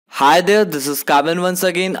Hi there, this is Kevin once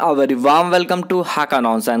again. A very warm welcome to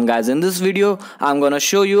Hackanons. And guys, in this video, I'm gonna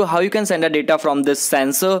show you how you can send a data from this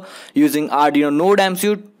sensor using Arduino Node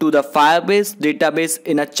MCU to the Firebase database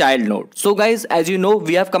in a child node. So guys, as you know,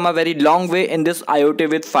 we have come a very long way in this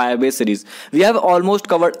IoT with Firebase series. We have almost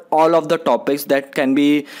covered all of the topics that can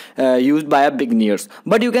be used by a beginners.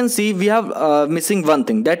 But you can see we have missing one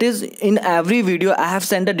thing. That is, in every video, I have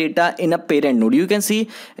sent the data in a parent node. You can see,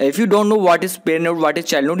 if you don't know what is parent node, what is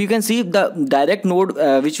child node, you can see the direct node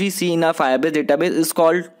which we see in a Firebase database is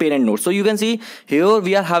called parent node. So you can see here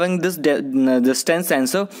we are having this distance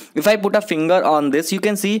sensor. If I put a finger on this, you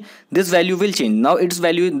can see this value will change. Now its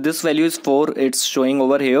value, this value is 4, it's showing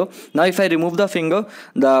over here. Now if I remove the finger,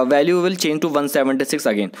 the value will change to 176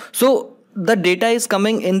 again. So the data is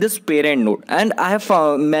coming in this parent node, and I have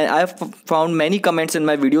found many comments in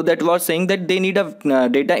my video that was saying that they need a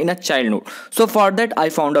data in a child node. So for that I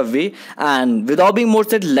found a way, and without being more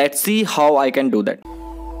said, let's see how I can do that.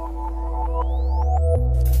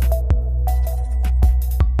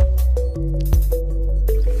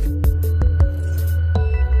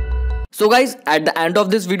 So guys, at the end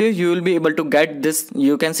of this video, you will be able to get this.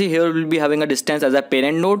 You can see here we will be having a distance as a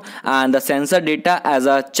parent node and the sensor data as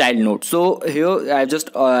a child node. So here I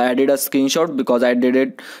just added a screenshot because I did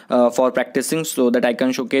it for practicing so that I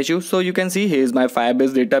can showcase you. So you can see here is my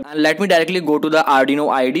Firebase data. And let me directly go to the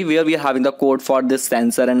Arduino IDE where we are having the code for this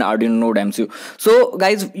sensor and Arduino Node MCU. So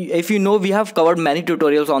guys, if you know, we have covered many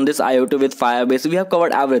tutorials on this IoT with Firebase. We have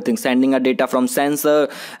covered everything, sending a data from sensor,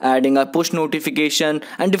 adding a push notification,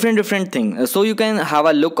 and different thing. So you can have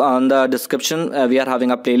a look on the description. We are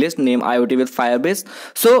having a playlist named IoT with Firebase.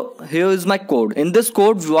 So here is my code. In this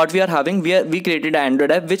code, what we are having, we created an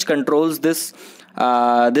Android app which controls this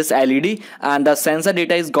LED, and the sensor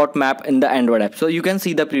data is got mapped in the Android app. So you can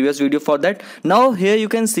see the previous video for that. Now here you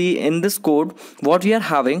can see in this code what we are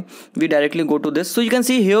having. We directly go to this. So you can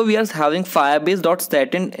see here we are having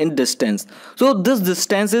firebase.set in distance. So this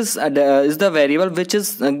distance is the variable which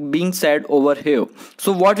is being set over here.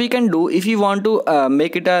 So what we can do, if you want to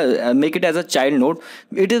make it as a child node,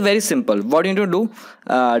 it is very simple. What you need to do,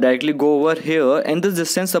 directly go over here, and this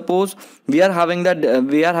distance, suppose we are having a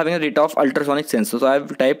data of ultrasonic sensor. So I will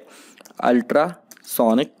type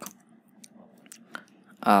ultrasonic,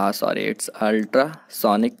 it's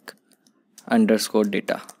ultrasonic underscore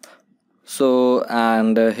data. So,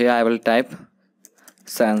 and here I will type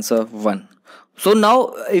sensor 1. So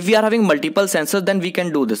now if we are having multiple sensors, then we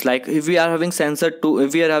can do this. Like if we are having sensor 2,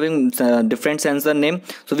 if we are having different sensor name,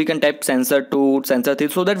 so we can type sensor 2, sensor 3,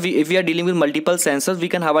 so that if we are dealing with multiple sensors, we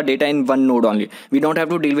can have our data in one node only. We don't have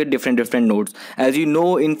to deal with different nodes. As you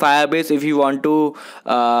know, in Firebase, if you want to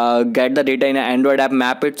get the data in an Android app,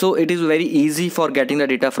 map it, so it is very easy for getting the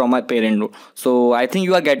data from my parent node. So I think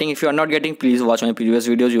you are getting. If you are not getting, please watch my previous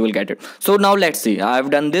videos, you will get it. So now let's see. I have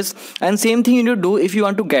done this, and same thing you need to do if you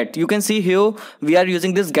want to get. You can see here we are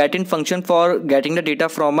using this getIn function for getting the data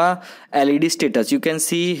from a LED status. You can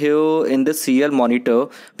see here in the CL monitor,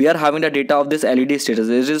 we are having the data of this LED status.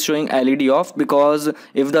 It is showing LED off, because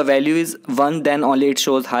if the value is 1, then only it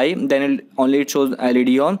shows high, then only it shows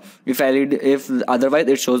LED on. If otherwise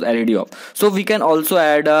it shows LED off. So we can also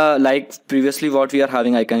add like previously what we are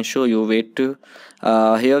having. I can show you. Wait,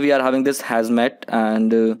 here we are having this hazmat,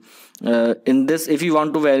 and in this, if you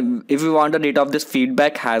want the data of this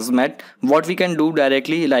feedback hazmat, what we can do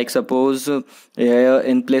directly, like suppose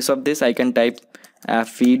in place of this I can type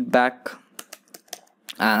feedback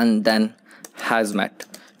and then hazmat.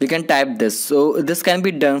 We can type this. So this can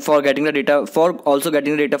be done for getting the data, for also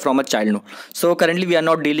getting the data from a child node. So currently we are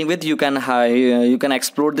not dealing with. You can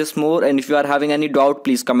explore this more, and if you are having any doubt,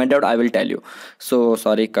 please comment out, I will tell you. So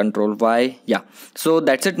sorry, Control Y. Yeah, so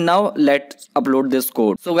that's it. Now let's upload this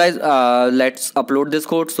code. So guys, let's upload this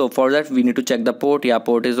code. So for that we need to check the port. Yeah,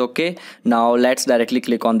 port is okay. Now let's directly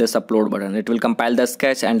click on this upload button. It will compile the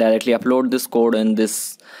sketch and directly upload this code in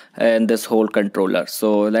this whole controller.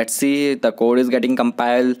 So let's see, the code is getting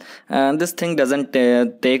compiled, and this thing doesn't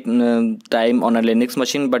take time on a Linux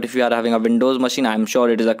machine, but if you are having a Windows machine, I'm sure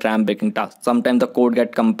it is a cram breaking task. Sometimes the code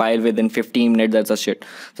get compiled within 15 minutes. That's a shit.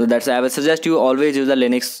 So that's why I would suggest you always use a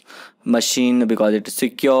Linux machine, because it is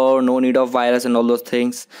secure, no need of virus and all those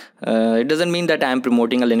things. It doesn't mean that I'm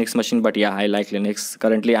promoting a Linux machine, but yeah, I like Linux.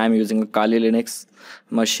 Currently I'm using a Kali Linux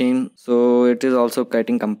machine, so it is also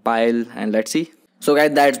getting compiled, and let's see. So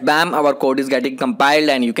guys, that's bam, our code is getting compiled,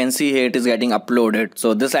 and you can see here it is getting uploaded.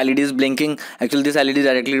 So this LED is blinking. Actually this LED is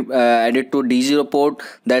directly added to D0 port,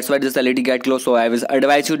 that's why this LED get closed. So I will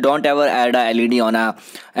advise you, don't ever add a LED on a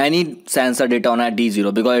any sensor data on a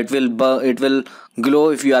D0, because it will glow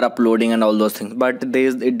if you are uploading and all those things. But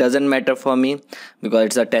it doesn't matter for me because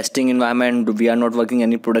it's a testing environment. We are not working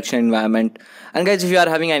any production environment. And guys, if you are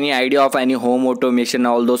having any idea of any home automation,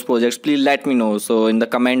 all those projects, please let me know. So in the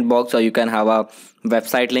comment box, or you can have a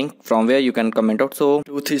website link from where you can comment out. So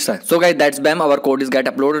 2-3 steps. So guys, that's bam, our code is get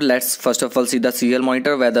uploaded. Let's first of all see the serial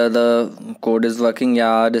monitor whether the code is working.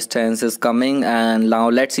 Yeah, distance is coming. And now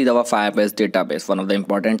let's see our Firebase database, one of the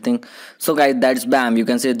important thing. So guys, that's bam, you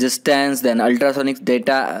can see distance, then ultrasonic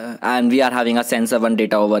data, and we are having a sensor 1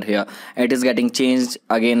 data over here. It is getting changed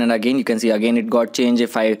again and again. You can see again it got changed.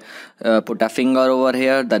 If I put a finger over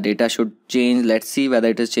here, the data should change. Let's see whether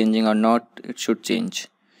it is changing or not. It should change.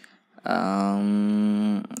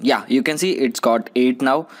 Yeah, you can see it's got 8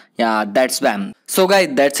 now. Yeah, that's bam. So guys,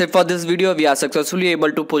 that's it for this video. We are successfully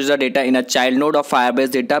able to push the data in a child node of Firebase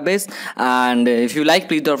database. And if you like,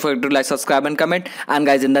 please don't forget to like, subscribe and comment. And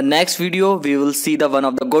guys, in the next video we will see the one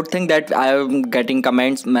of the good thing that I am getting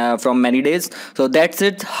comments from many days. So that's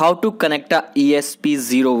it, how to connect a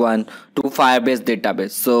ESP01 to Firebase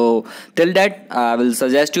database. So till that, I will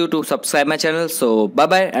suggest you to subscribe my channel. So bye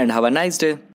bye and have a nice day.